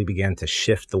lens really began to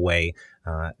shift the way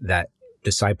that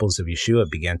disciples of Yeshua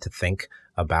began to think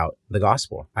about the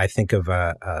gospel. I think of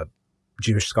a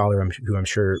Jewish scholar who I'm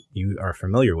sure you are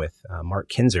familiar with, Mark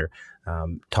Kinzer,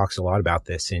 talks a lot about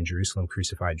this in Jerusalem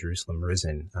Crucified, Jerusalem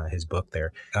Risen, his book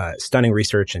there. Stunning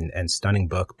research and stunning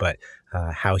book, but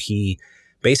how he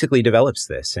basically develops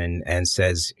this and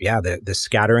says, the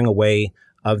scattering away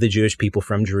of the Jewish people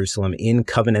from Jerusalem in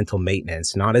covenantal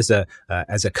maintenance, not as a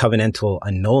covenantal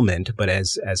annulment, but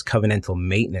as covenantal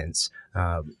maintenance,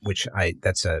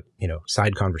 that's a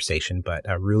side conversation, but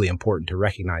really important to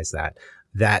recognize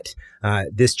that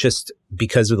this just,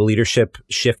 because of the leadership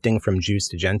shifting from Jews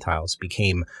to Gentiles,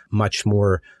 became much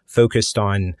more focused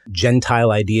on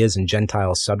Gentile ideas and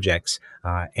Gentile subjects,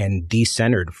 and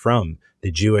decentered from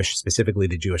the Jewish, specifically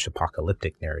the Jewish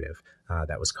apocalyptic narrative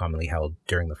that was commonly held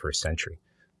during the first century.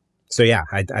 So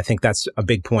I think that's a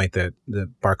big point, the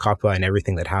Bar Kokhba and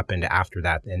everything that happened after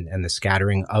that, and the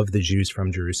scattering of the Jews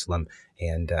from Jerusalem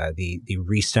and the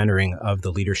recentering of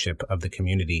the leadership of the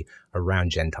community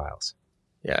around Gentiles.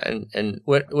 Yeah, and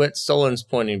what Solon's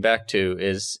pointing back to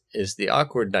is the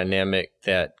awkward dynamic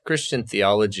that Christian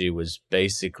theology was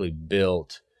basically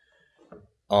built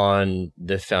on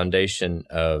the foundation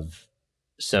of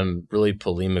some really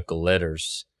polemical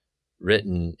letters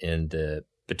written in the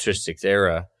patristic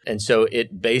era. And so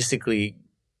it basically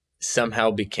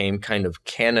somehow became kind of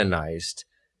canonized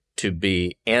to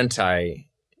be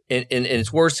in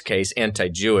its worst case,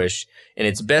 anti-Jewish, in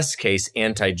its best case,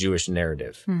 anti-Jewish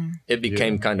narrative. It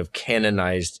became kind of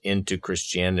canonized into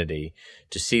Christianity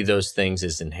to see those things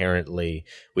as inherently.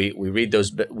 We read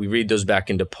those back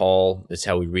into Paul. It's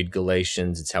how we read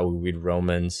Galatians. It's how we read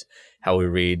Romans. How we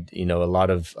read, a lot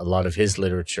of his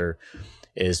literature.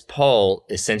 Is Paul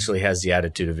essentially has the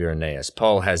attitude of Irenaeus.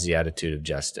 Paul has the attitude of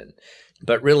Justin.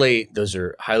 But really, those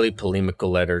are highly polemical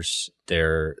letters.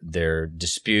 They're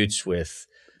disputes with.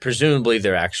 Presumably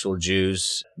they're actual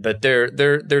Jews, but they're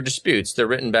disputes. They're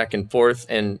written back and forth,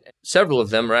 and several of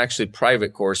them are actually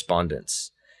private correspondence.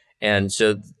 And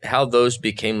so how those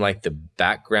became like the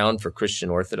background for Christian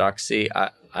orthodoxy,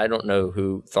 I don't know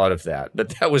who thought of that, but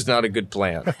that was not a good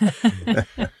plan.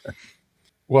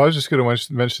 Well, I was just going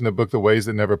to mention the book "The Ways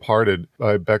That Never Parted"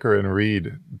 by Becker and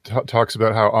Reed. Talks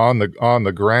about how on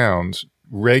the ground,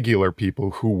 regular people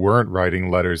who weren't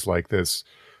writing letters like this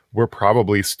were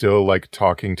probably still like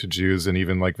talking to Jews and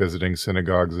even like visiting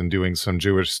synagogues and doing some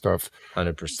Jewish stuff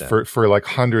 100% for like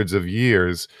hundreds of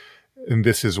years. And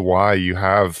this is why you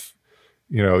have,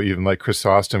 even like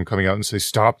Chrysostom coming out and say,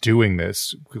 stop doing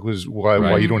this, because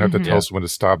why you don't have to tell someone to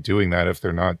stop doing that if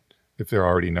they're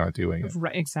already not doing it.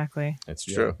 Right, exactly. That's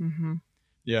true.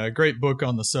 Yeah, a great book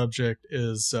on the subject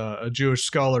is a Jewish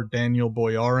scholar, Daniel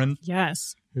Boyarin.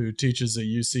 Yes. Who teaches at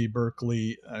UC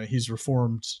Berkeley. He's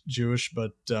Reformed Jewish,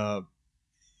 but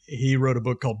he wrote a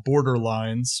book called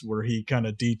Borderlines, where he kind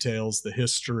of details the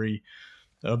history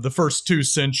of the first 2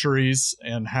 centuries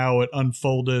and how it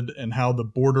unfolded and how the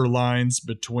borderlines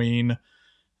between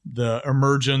the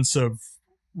emergence of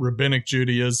rabbinic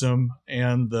Judaism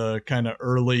and the kind of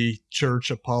early church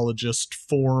apologist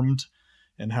formed,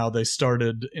 and how they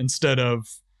started, instead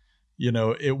of,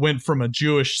 it went from a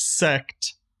Jewish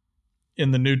sect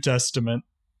in the New Testament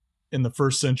in the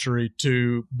first century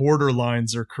to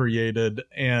borderlines are created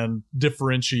and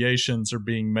differentiations are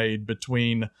being made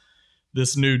between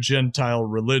this new Gentile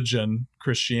religion,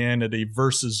 Christianity,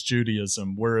 versus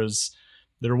Judaism, whereas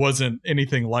there wasn't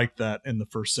anything like that in the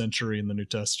first century in the New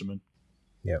Testament.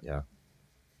 Yeah.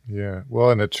 Well,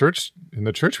 in the church,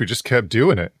 we just kept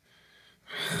doing it.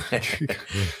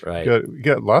 Right. We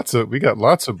got lots of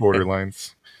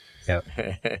borderlines. Yeah.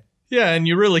 Yeah, and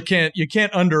you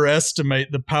can't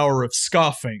underestimate the power of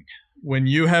scoffing. When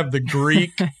you have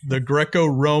the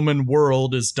Greco-Roman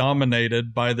world is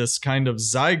dominated by this kind of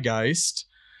zeitgeist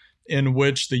in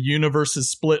which the universe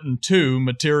is split in 2,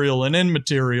 material and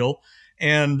immaterial,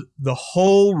 and the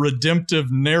whole redemptive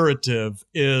narrative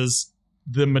is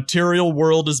the material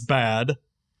world is bad,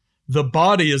 the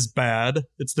body is bad,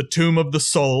 it's the tomb of the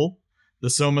soul, the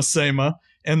soma sema,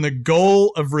 and the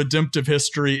goal of redemptive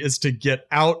history is to get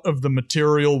out of the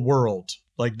material world.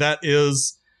 Like that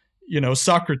is,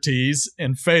 Socrates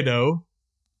and Phaedo,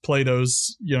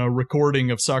 Plato's, recording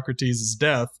of Socrates'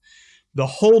 death. The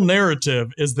whole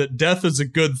narrative is that death is a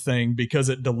good thing because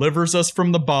it delivers us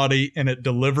from the body and it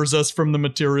delivers us from the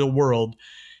material world.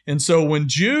 And so when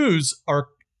Jews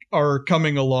are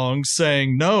coming along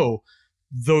saying, no,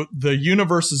 the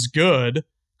universe is good,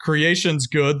 creation's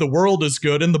good, the world is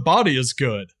good, and the body is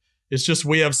good. It's just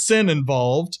we have sin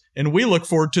involved, and we look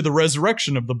forward to the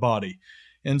resurrection of the body.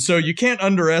 And so you can't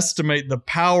underestimate the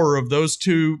power of those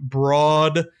 2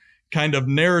 broad kind of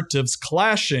narratives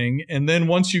clashing. And then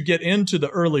once you get into the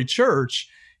early church,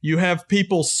 you have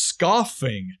people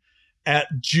scoffing at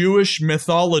Jewish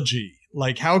mythology.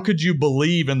 Like, how could you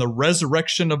believe in the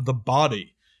resurrection of the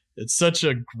body? It's such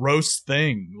a gross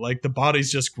thing. Like, the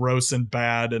body's just gross and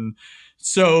bad. And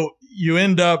so you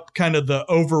end up kind of the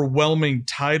overwhelming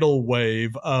tidal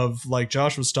wave of, like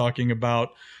Josh was talking about,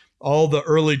 all the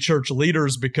early church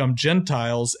leaders become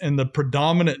Gentiles, and the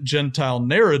predominant Gentile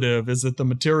narrative is that the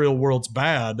material world's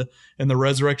bad and the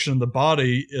resurrection of the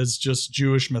body is just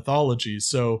Jewish mythology.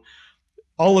 So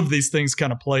all of these things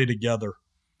kind of play together.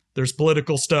 There's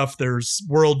political stuff, there's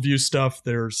worldview stuff,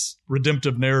 there's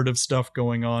redemptive narrative stuff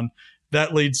going on.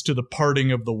 That leads to the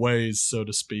parting of the ways, so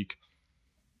to speak.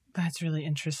 That's really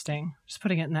interesting. Just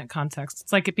putting it in that context.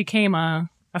 It's like it became a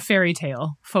fairy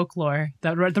tale, folklore,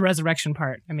 the resurrection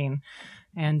part,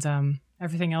 and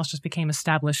everything else just became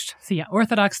established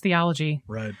Orthodox theology.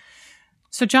 Right.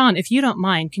 So, John, if you don't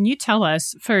mind, can you tell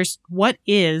us first, what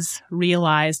is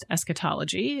realized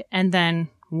eschatology? And then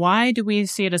why do we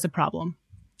see it as a problem?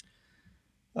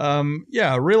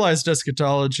 Realized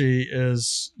eschatology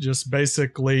is just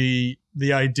basically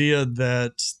the idea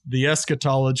that the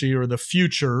eschatology, or the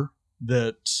future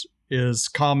that is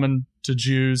common to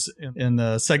Jews in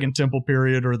the Second Temple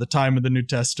period or the time of the New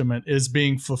Testament, is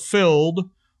being fulfilled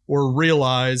or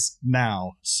realized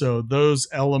now. So those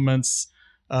elements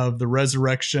of the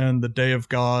resurrection, the day of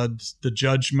God, the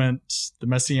judgment, the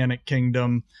messianic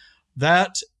kingdom,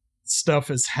 that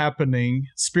stuff is happening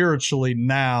spiritually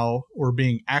now, or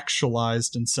being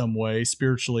actualized in some way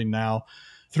spiritually now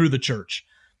through the church.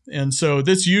 And so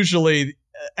this usually,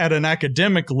 at an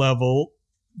academic level,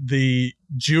 the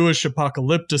Jewish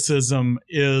apocalypticism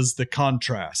is the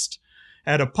contrast.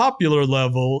 At a popular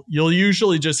level, you'll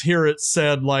usually just hear it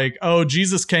said like, oh,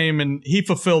 Jesus came and he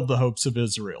fulfilled the hopes of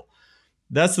Israel.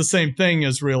 That's the same thing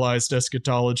as realized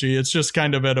eschatology. It's just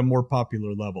kind of at a more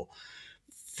popular level.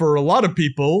 For a lot of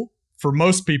people, for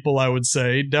most people, I would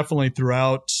say, definitely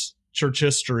throughout church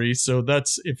history. So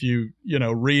that's, if you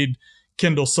read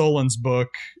Kendall Solon's book,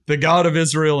 The God of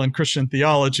Israel and Christian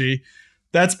Theology,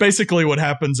 that's basically what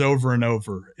happens over and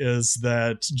over, is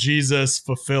that Jesus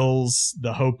fulfills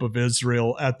the hope of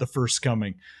Israel at the first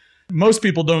coming. Most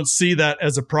people don't see that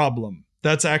as a problem.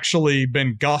 That's actually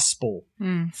been gospel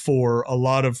for a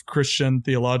lot of Christian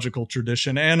theological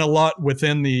tradition, and a lot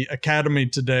within the academy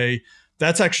today.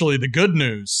 That's actually the good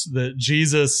news, that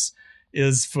Jesus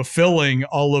is fulfilling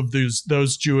all of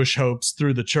those Jewish hopes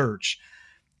through the church.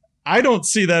 I don't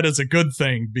see that as a good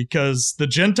thing, because the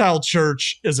Gentile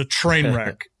church is a train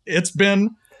wreck. It's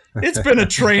been a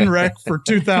train wreck for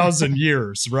 2,000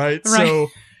 years, right? So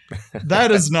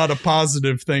that is not a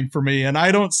positive thing for me. And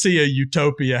I don't see a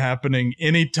utopia happening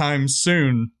anytime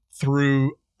soon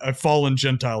through a fallen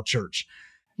Gentile church.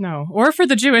 No, or for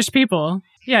the Jewish people.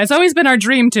 Yeah, it's always been our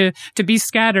dream to be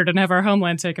scattered and have our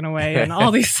homeland taken away and all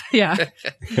these,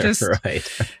 just,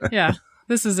 yeah,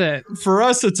 this is it. For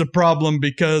us, it's a problem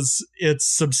because it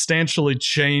substantially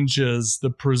changes the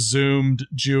presumed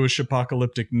Jewish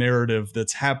apocalyptic narrative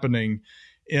that's happening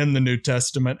in the New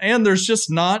Testament. And there's just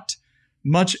not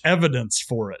much evidence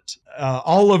for it.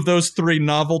 All of those three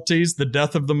novelties, the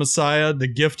death of the Messiah, the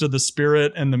gift of the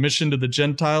Spirit, and the mission to the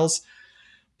Gentiles,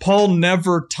 Paul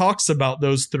never talks about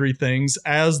those three things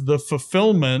as the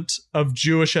fulfillment of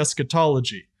Jewish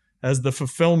eschatology, as the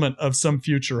fulfillment of some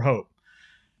future hope.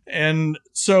 And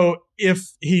so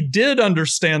if he did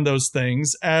understand those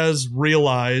things as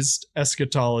realized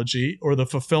eschatology or the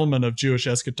fulfillment of Jewish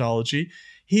eschatology,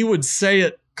 he would say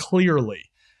it clearly.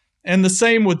 And the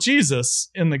same with Jesus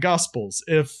in the Gospels.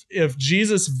 If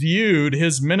Jesus viewed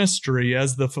his ministry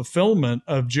as the fulfillment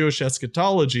of Jewish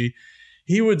eschatology,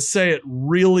 he would say it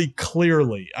really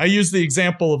clearly. I use the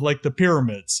example of like the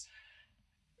pyramids.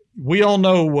 We all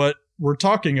know what we're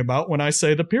talking about when I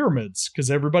say the pyramids,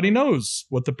 because everybody knows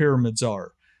what the pyramids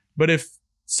are. But if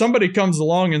somebody comes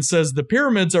along and says the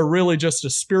pyramids are really just a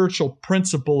spiritual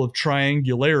principle of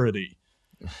triangularity,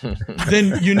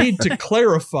 then you need to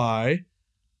clarify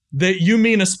that you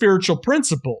mean a spiritual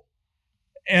principle,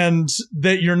 and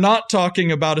that you're not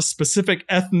talking about a specific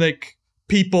ethnic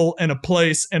people and a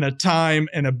place and a time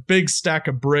and a big stack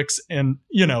of bricks. And,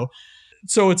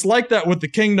 so it's like that with the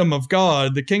kingdom of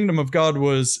God. The kingdom of God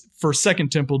was, for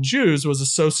Second Temple Jews, was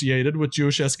associated with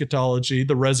Jewish eschatology,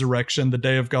 the resurrection, the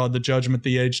day of God, the judgment,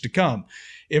 the age to come.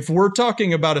 If we're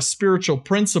talking about a spiritual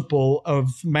principle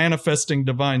of manifesting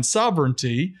divine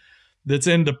sovereignty that's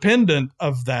independent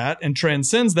of that and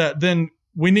transcends that, then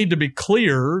we need to be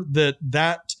clear that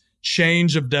that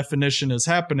change of definition is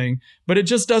happening, but it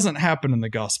just doesn't happen in the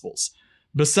Gospels.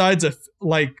 Besides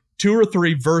like 2 or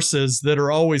 3 verses that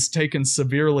are always taken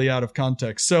severely out of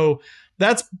context. So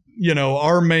that's,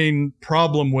 our main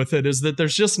problem with it, is that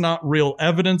there's just not real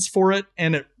evidence for it,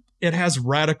 and it has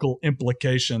radical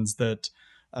implications that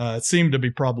seem to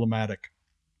be problematic.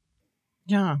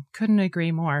 Yeah, couldn't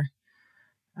agree more.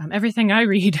 Everything I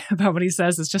read about what he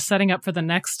says is just setting up for the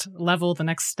next level, the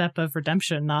next step of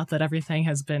redemption, not that everything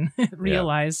has been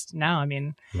realized now. I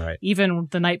mean, even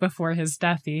the night before his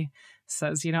death, he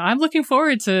says, I'm looking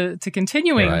forward to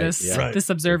continuing this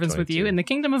observance with you in the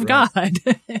kingdom of God,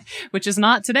 which is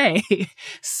not today.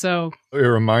 So it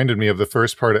reminded me of the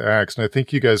first part of Acts, and I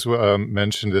think you guys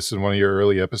mentioned this in one of your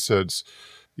early episodes.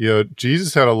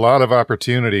 Jesus had a lot of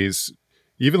opportunities,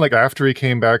 even like after he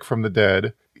came back from the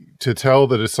dead, to tell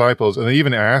the disciples, and they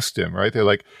even asked him, right? They're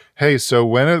like, hey, so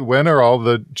when are all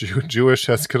the Jewish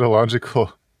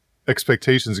eschatological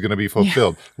expectations going to be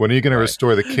fulfilled? When are you going to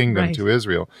restore the kingdom to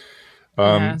Israel?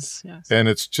 Yes. And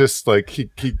it's just like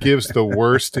he gives the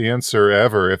worst answer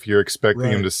ever if you're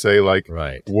expecting him to say like,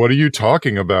 what are you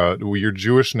talking about? Your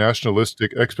Jewish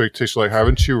nationalistic expectation, like,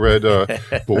 haven't you read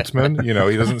Bultmann?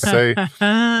 He doesn't say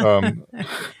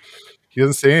he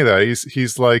doesn't say any of that.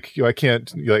 He's like, I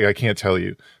can't tell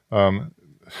you. But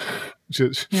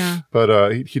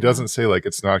he doesn't say like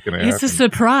it's not going to happen. It's a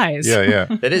surprise. Yeah.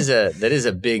 That is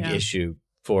a big issue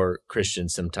for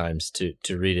Christians sometimes to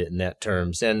read it in that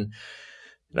terms. And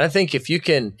I think if you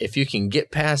can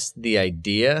get past the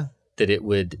idea that it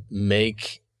would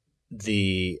make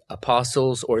the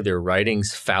apostles or their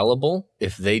writings fallible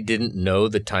if they didn't know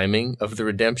the timing of the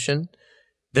redemption,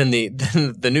 then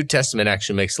the New Testament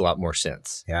actually makes a lot more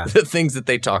sense. Yeah. The things that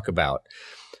they talk about.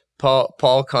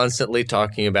 Paul constantly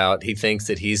talking about he thinks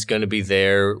that he's going to be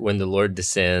there when the Lord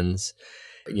descends.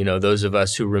 Those of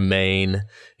us who remain,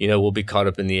 will be caught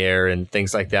up in the air and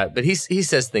things like that. But he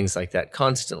says things like that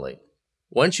constantly.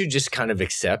 Once you just kind of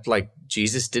accept, like,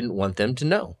 Jesus didn't want them to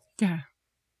know. Yeah.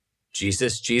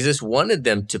 Jesus wanted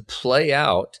them to play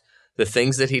out the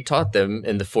things that he taught them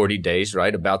in the 40 days,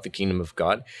 right, about the kingdom of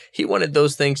God. He wanted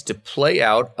those things to play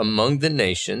out among the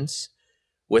nations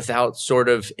without sort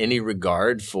of any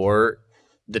regard for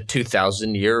the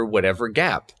 2,000-year whatever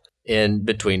gap in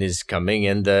between his coming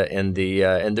and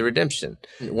the redemption.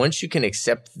 Once you can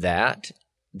accept that,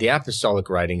 the apostolic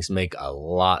writings make a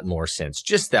lot more sense.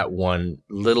 Just that one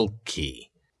little key.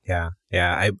 Yeah.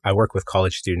 I work with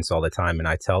college students all the time, and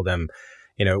I tell them,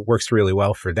 it works really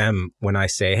well for them when I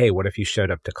say, hey, what if you showed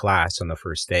up to class on the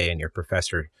first day and your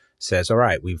professor says, all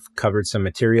right, we've covered some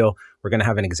material. We're going to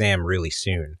have an exam really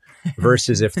soon.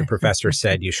 Versus if the professor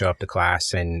said you show up to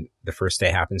class and the first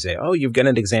day happens, say, oh, you've got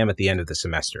an exam at the end of the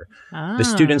semester. The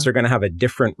students are going to have a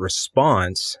different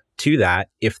response to that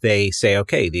if they say,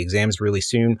 okay, the exam's really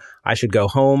soon. I should go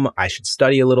home. I should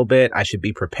study a little bit. I should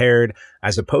be prepared,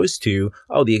 as opposed to,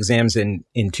 oh, the exam's in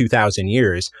 2,000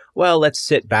 years. Well, let's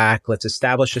sit back. Let's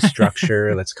establish a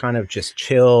structure. Let's kind of just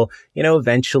chill.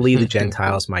 Eventually the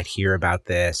Gentiles might hear about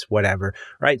this, whatever.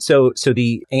 Right. So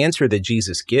the answer that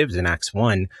Jesus gives in Acts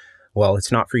 1, well,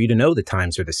 it's not for you to know the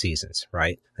times or the seasons,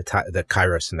 right? The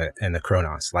kairos and the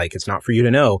chronos. Like, it's not for you to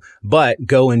know, but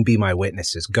go and be my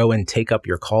witnesses. Go and take up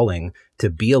your calling to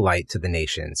be a light to the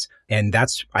nations. And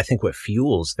that's, I think, what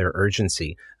fuels their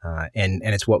urgency. And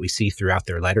it's what we see throughout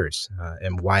their letters,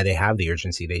 and why they have the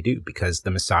urgency they do, because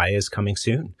the Messiah is coming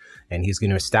soon, and he's going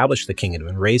to establish the kingdom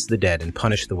and raise the dead and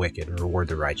punish the wicked and reward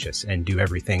the righteous and do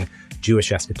everything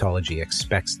Jewish eschatology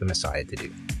expects the Messiah to do.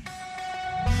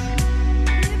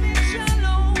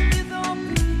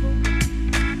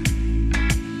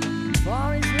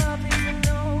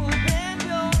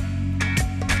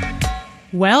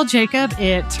 Well, Jacob,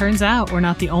 it turns out we're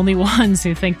not the only ones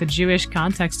who think the Jewish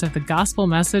context of the gospel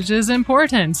message is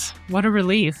important. What a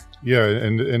relief. Yeah,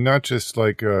 and not just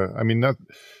like, not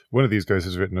one of these guys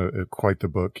has written quite the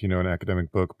book, an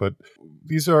academic book, but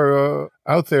these are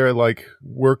out there like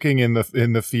working in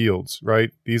the fields,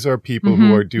 right? These are people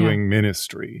who are doing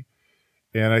ministry.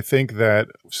 And I think that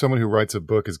someone who writes a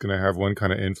book is going to have one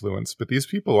kind of influence, but these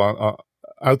people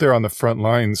out there on the front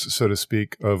lines, so to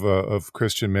speak, of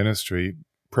Christian ministry,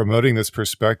 promoting this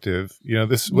perspective,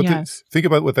 think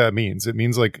about what that means. It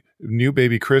means like new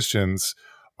baby Christians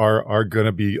are going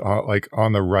to be like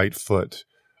on the right foot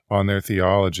on their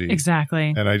theology.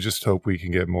 Exactly. And I just hope we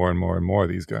can get more and more and more of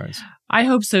these guys. I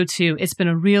hope so too. It's been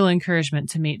a real encouragement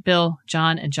to meet Bill,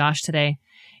 John, and Josh today.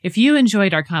 If you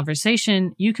enjoyed our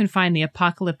conversation, you can find the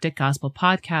Apocalyptic Gospel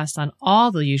Podcast on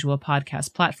all the usual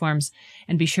podcast platforms,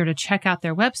 and be sure to check out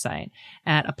their website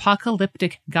at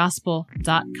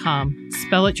apocalypticgospel.com.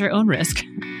 Spell at your own risk.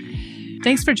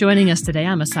 Thanks for joining us today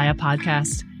on Messiah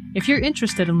Podcast. If you're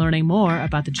interested in learning more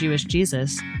about the Jewish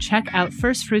Jesus, check out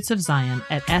First Fruits of Zion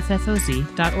at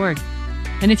ffoz.org.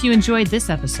 And if you enjoyed this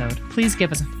episode, please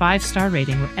give us a 5-star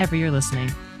rating wherever you're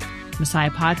listening.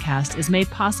 Messiah Podcast is made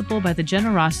possible by the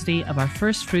generosity of our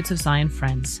First Fruits of Zion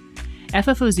friends.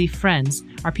 FFOZ friends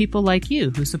are people like you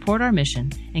who support our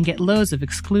mission and get loads of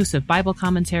exclusive Bible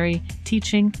commentary,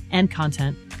 teaching, and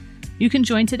content. You can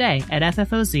join today at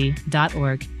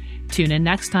ffoz.org. Tune in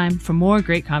next time for more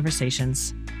great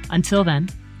conversations. Until then,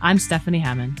 I'm Stephanie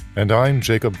Hammond. And I'm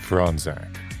Jacob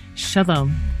Franzak.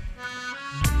 Shalom.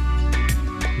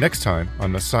 Next time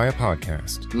on Messiah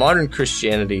Podcast. Modern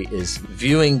Christianity is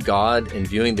viewing God and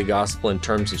viewing the gospel in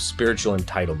terms of spiritual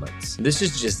entitlements. This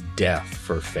is just death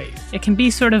for faith. It can be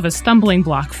sort of a stumbling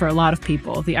block for a lot of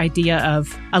people, the idea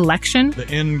of election. The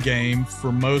end game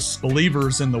for most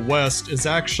believers in the West is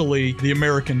actually the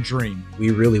American dream.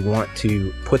 We really want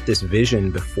to put this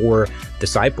vision before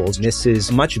disciples. This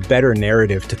is a much better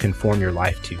narrative to conform your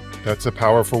life to. That's a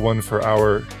powerful one for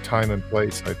our time and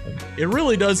place, I think. It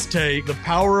really does take the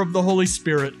power of the Holy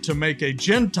Spirit to make a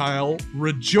Gentile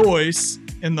rejoice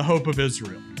in the hope of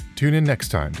Israel. Tune in next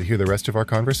time to hear the rest of our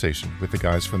conversation with the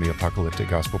guys from the Apocalyptic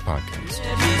Gospel Podcast.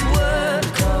 Let his word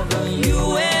cover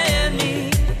you and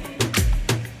me,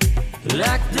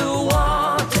 like the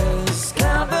waters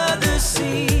cover the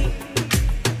sea.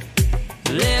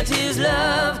 Let his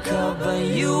love cover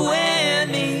you.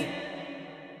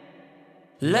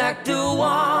 like the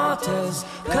waters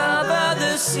cover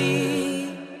the sea.